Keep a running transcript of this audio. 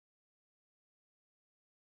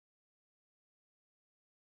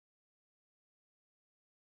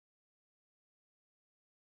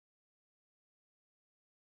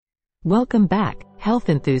Welcome back, health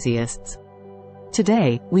enthusiasts.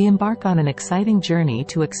 Today, we embark on an exciting journey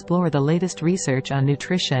to explore the latest research on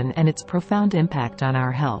nutrition and its profound impact on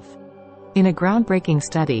our health. In a groundbreaking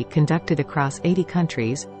study conducted across 80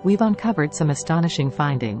 countries, we've uncovered some astonishing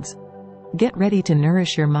findings. Get ready to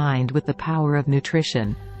nourish your mind with the power of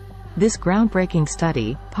nutrition. This groundbreaking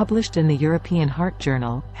study, published in the European Heart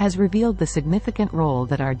Journal, has revealed the significant role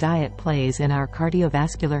that our diet plays in our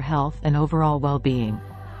cardiovascular health and overall well-being.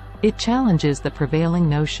 It challenges the prevailing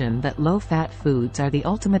notion that low-fat foods are the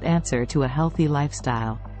ultimate answer to a healthy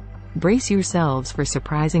lifestyle. Brace yourselves for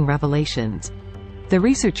surprising revelations. The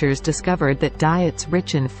researchers discovered that diets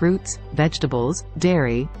rich in fruits, vegetables,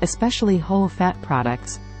 dairy, especially whole fat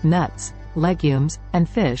products, nuts, legumes, and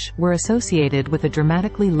fish, were associated with a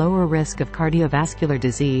dramatically lower risk of cardiovascular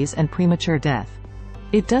disease and premature death.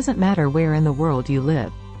 It doesn't matter where in the world you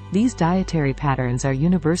live. These dietary patterns are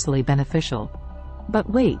universally beneficial. But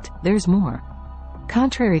wait, there's more.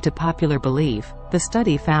 Contrary to popular belief, the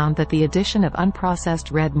study found that the addition of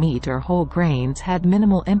unprocessed red meat or whole grains had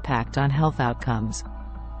minimal impact on health outcomes.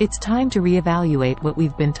 It's time to reevaluate what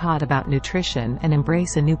we've been taught about nutrition and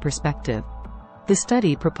embrace a new perspective. The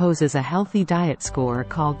study proposes a healthy diet score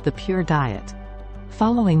called the Pure Diet.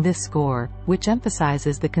 Following this score, which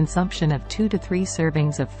emphasizes the consumption of 2 to 3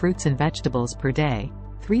 servings of fruits and vegetables per day,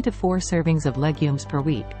 3 to 4 servings of legumes per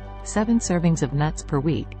week, 7 servings of nuts per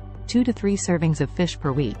week, 2 to 3 servings of fish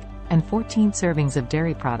per week, and 14 servings of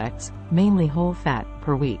dairy products, mainly whole fat,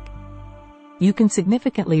 per week. You can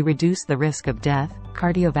significantly reduce the risk of death,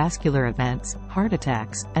 cardiovascular events, heart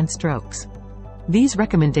attacks, and strokes. These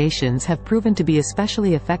recommendations have proven to be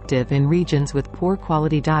especially effective in regions with poor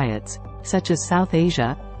quality diets, such as South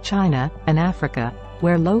Asia, China, and Africa,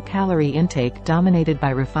 where low-calorie intake dominated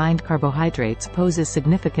by refined carbohydrates poses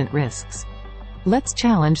significant risks. Let's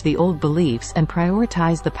challenge the old beliefs and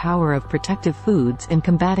prioritize the power of protective foods in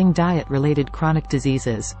combating diet-related chronic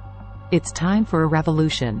diseases. It's time for a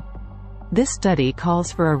revolution. This study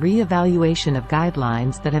calls for a re-evaluation of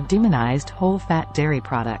guidelines that have demonized whole-fat dairy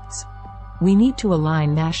products. We need to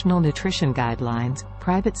align national nutrition guidelines,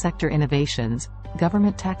 private sector innovations,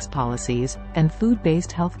 government tax policies, and food-based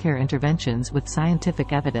healthcare interventions with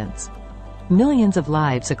scientific evidence. Millions of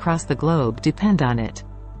lives across the globe depend on it.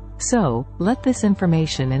 So, let this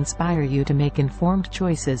information inspire you to make informed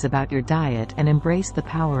choices about your diet and embrace the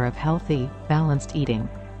power of healthy, balanced eating.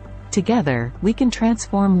 Together, we can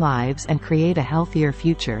transform lives and create a healthier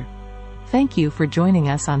future. Thank you for joining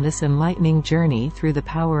us on this enlightening journey through the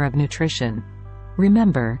power of nutrition.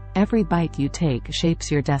 Remember, every bite you take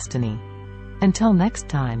shapes your destiny. Until next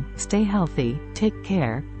time, stay healthy, take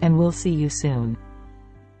care, and we'll see you soon.